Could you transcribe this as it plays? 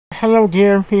Hello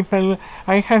dear people,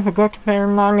 I have got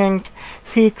permanent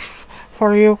fix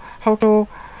for you how to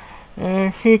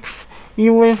fix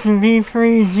USB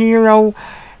 3.0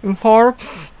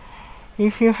 ports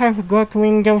if you have got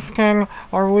Windows 10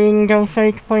 or Windows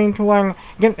 8.1,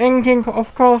 depending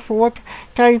of course what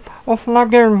type of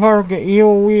motherboard you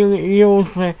will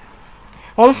use.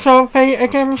 Also pay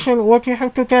attention what you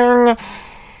have to turn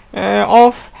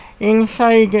off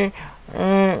inside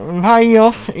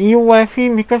BIOS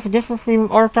UEFI, because this is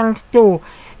important too.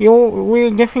 You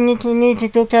will definitely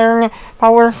need to turn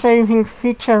power saving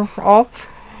features off.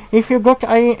 If you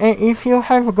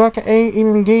have got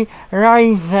AMD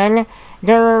Ryzen,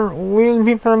 there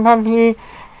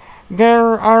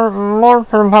are more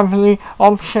probably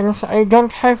options. I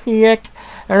don't have yet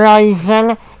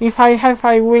Ryzen. If I have,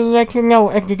 I will let you know.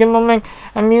 At the moment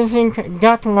I'm using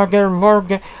that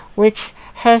motherboard which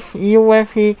has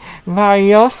UEFI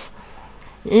BIOS.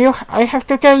 I have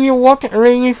to tell you what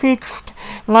really fixed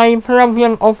my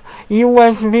problem of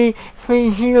USB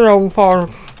 3.0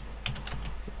 ports,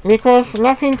 because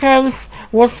nothing else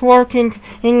was working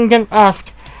in the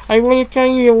past. I will tell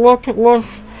you what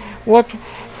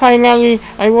finally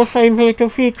I was able to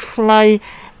fix my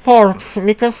ports,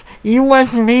 because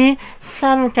USB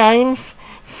sometimes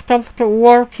stopped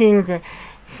working.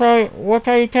 So what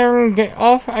I turned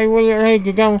off, I will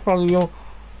write down for you.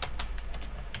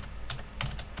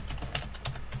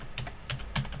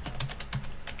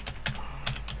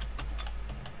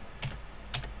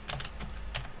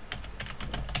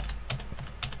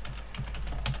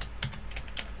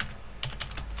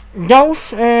 Those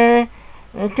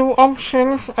two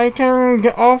options I turned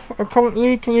off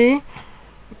completely.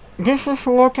 This is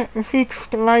what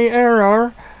fixed my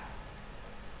error,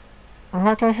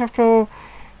 but I have to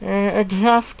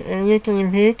adjust a little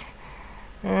bit.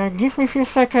 Give me a few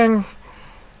seconds.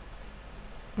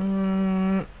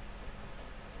 I'm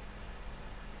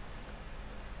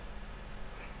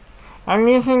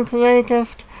using the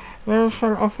latest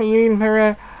version of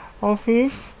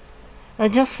LibreOffice. I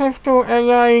just have to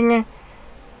align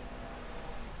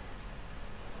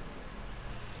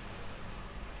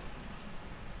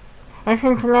I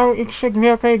think now it should be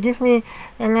okay. Give me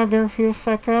another few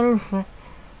seconds.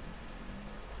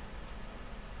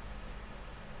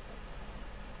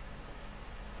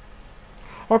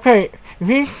 Okay,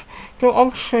 these two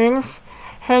options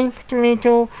helped me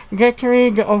to get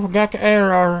rid of that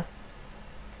error.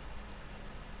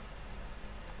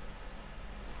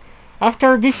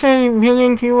 After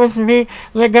disabling USB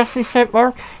legacy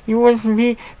support,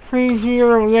 USB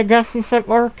 3.0 legacy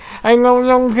support, I no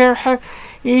longer have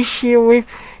issue with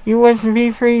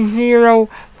USB 3.0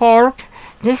 port.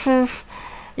 This is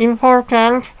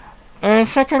important.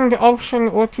 Second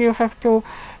option, what you have to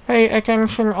pay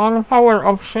attention on, power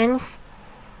options.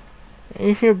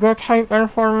 If you got high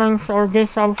performance or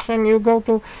this option, you go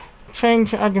to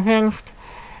change advanced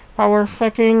power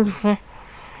settings.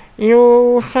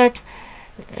 You set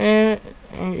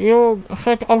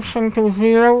option to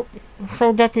 0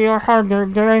 so that your hard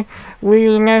drive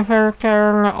will never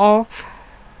turn off.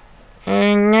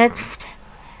 Next,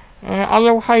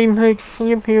 allow hybrid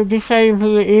sleep, you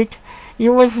disable it.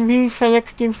 USB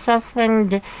selective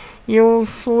suspend, you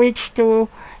switch to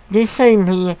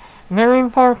disable. Very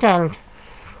important.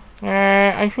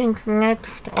 I think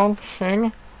next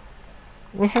option,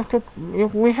 we have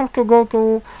to go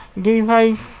to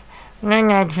device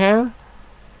manager,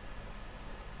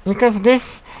 because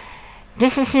this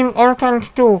is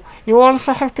important too. You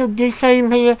also have to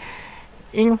disable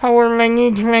in power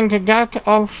management that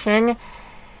option.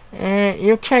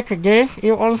 You check this.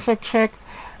 You also check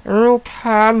root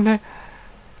hub.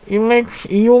 You make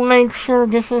sure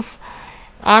this is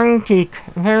untick.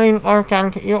 Very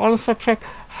important. You also check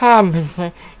hubs.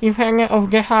 If any of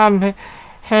the hub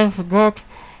has got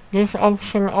this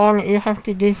option on, you have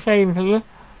to disable.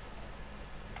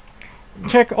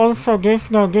 Check also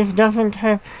this. No, this doesn't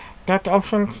have that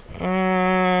option.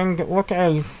 And what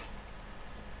else?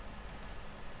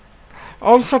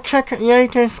 Also check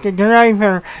latest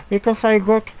driver, because I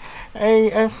got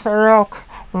ASRock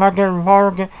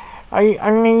motherboard.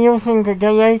 I'm using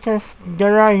the latest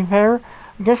driver.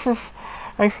 This is,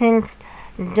 I think,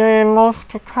 the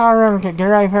most current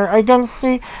driver. I don't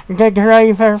see the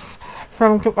drivers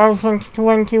from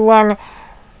 2021.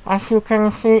 As you can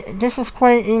see, this is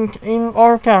quite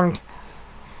important.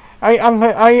 I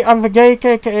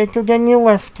updated to the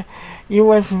newest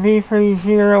USB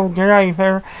 3.0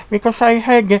 driver, because I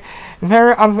had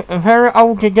very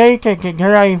outdated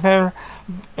driver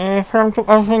from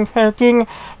 2013,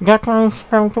 that one's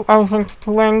from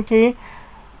 2020.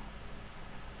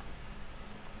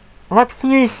 But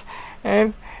please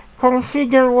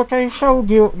consider what I showed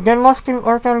you. The most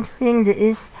important thing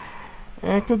is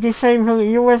to disable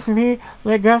USB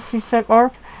legacy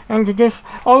support. And this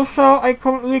also I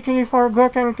completely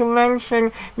forgotten to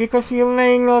mention, because you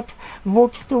may not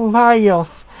boot to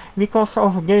BIOS because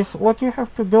of this. What you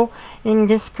have to do in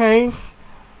this case,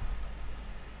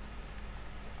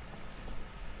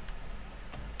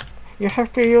 you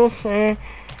have to use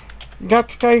that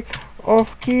type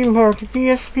of keyboard,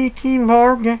 PSP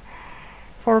keyboard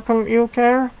for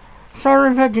computer.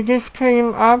 Sorry that this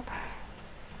came up.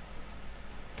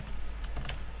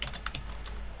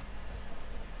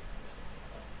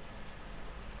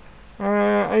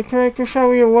 I try to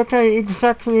show you what I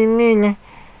exactly mean.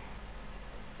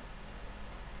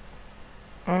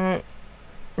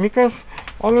 Because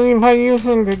only by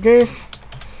using this,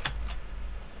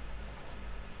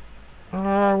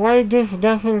 why this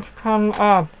doesn't come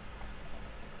up?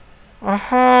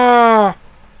 Aha!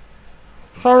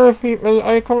 Sorry people,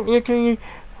 I completely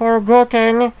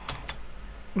forgotten.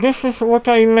 This is what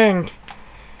I meant.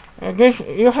 This,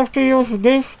 you have to use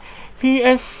this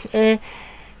PS/2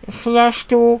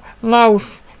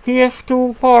 mouse,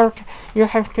 PS2 port. You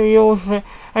have to use,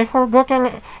 I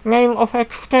forgotten name of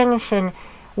extension.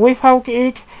 Without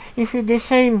it, if you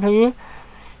disable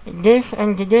this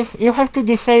and this, you have to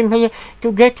disable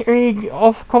to get rid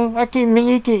of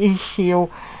compatibility issue.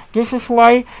 This is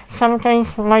why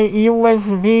sometimes my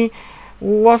USB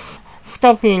was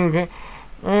stopping.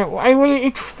 I will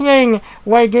explain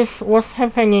why this was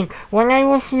happening. When I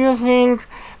was using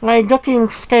my docking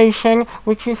station,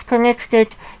 which is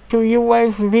connected to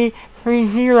USB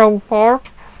 3.0 port,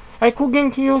 I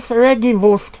couldn't use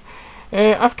ReadyBoost.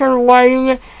 After a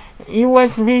while,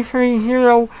 USB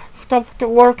 3.0 stopped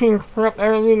working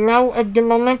properly. Now at the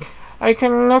moment I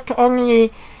can not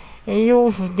only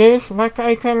use this, but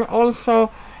I can also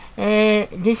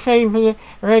disable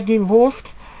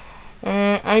ReadyBoost.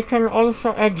 I can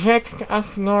also eject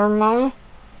as normal.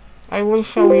 I will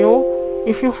show you.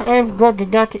 If you have got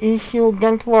that issue,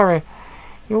 don't worry.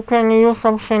 You can use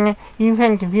option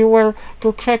Event Viewer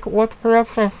to check what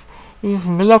process is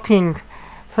blocking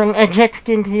from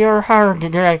ejecting your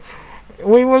hard drive.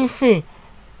 We will see.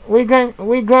 We got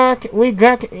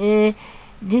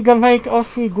Gigabyte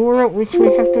OC Guru, which we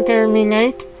have to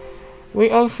terminate. We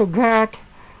also got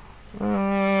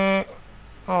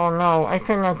oh no, I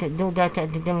cannot do that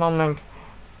at the moment.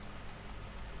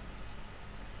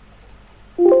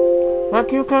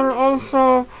 But you can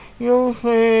also use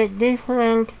a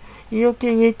different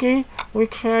utility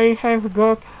which I have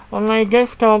got on my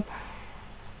desktop.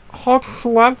 Hot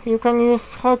swap. You can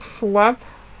use hot swap.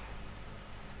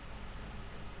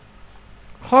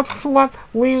 Hot swap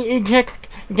will eject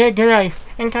the drive,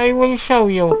 and I will show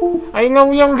you. I no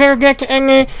longer get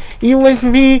any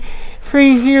USB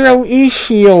 3.0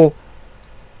 issue.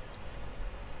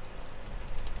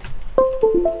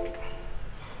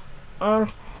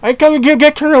 And I told you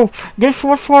the truth. This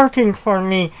was working for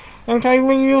me, and I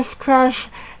will use crash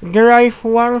drive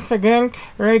once again.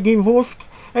 ReadyBoost.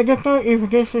 I don't know if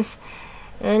this is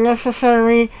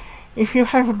necessary if you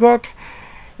have got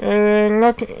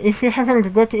if you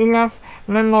haven't got enough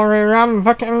memory RAM,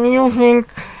 but I'm using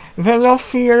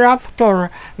Velociraptor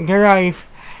drive.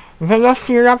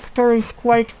 Velociraptor is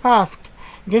quite fast.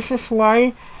 This is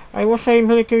why I was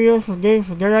able to use this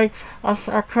drive as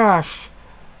a cache.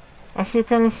 As you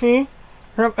can see,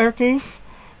 properties,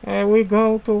 we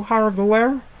go to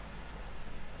hardware.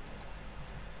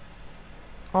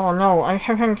 Oh no, I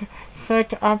haven't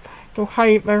set up to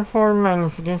high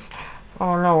performance this.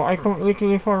 Oh no, I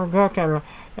completely forgotten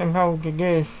about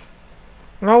this.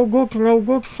 No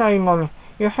good, Simon.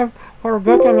 You have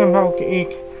forgotten about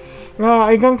it. No,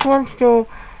 I don't want to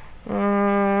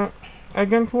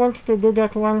do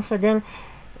that once again.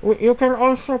 You can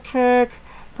also check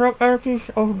properties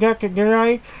of that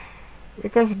drive,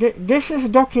 because this is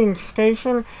docking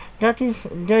station. That is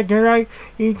the drive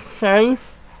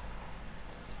itself.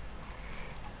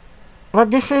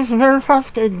 But this is very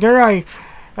fast drive.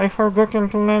 I forgotten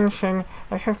to mention.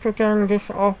 I have to turn this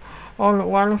off on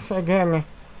once again.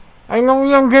 I no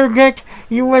longer get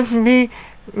USB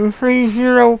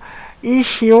 3.0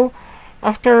 issue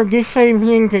after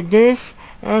disabling this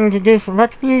and this.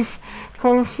 But please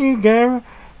consider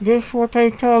this what I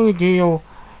told you.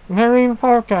 Very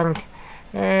important.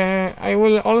 I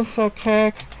will also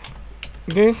check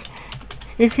this.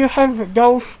 If you have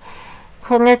those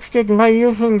connected by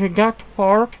using that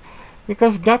port,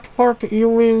 because that port you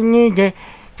will need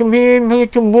to be able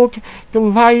to boot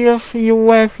to BIOS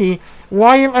UEFI.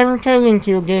 Why I'm telling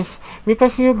you this?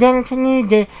 Because you don't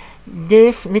need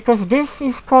this, because this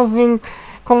is causing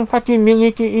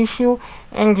compatibility issue,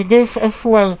 and this as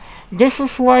well. This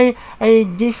is why I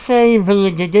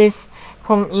disabled this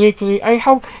completely. I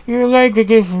hope you like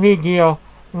this video.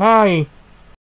 Bye.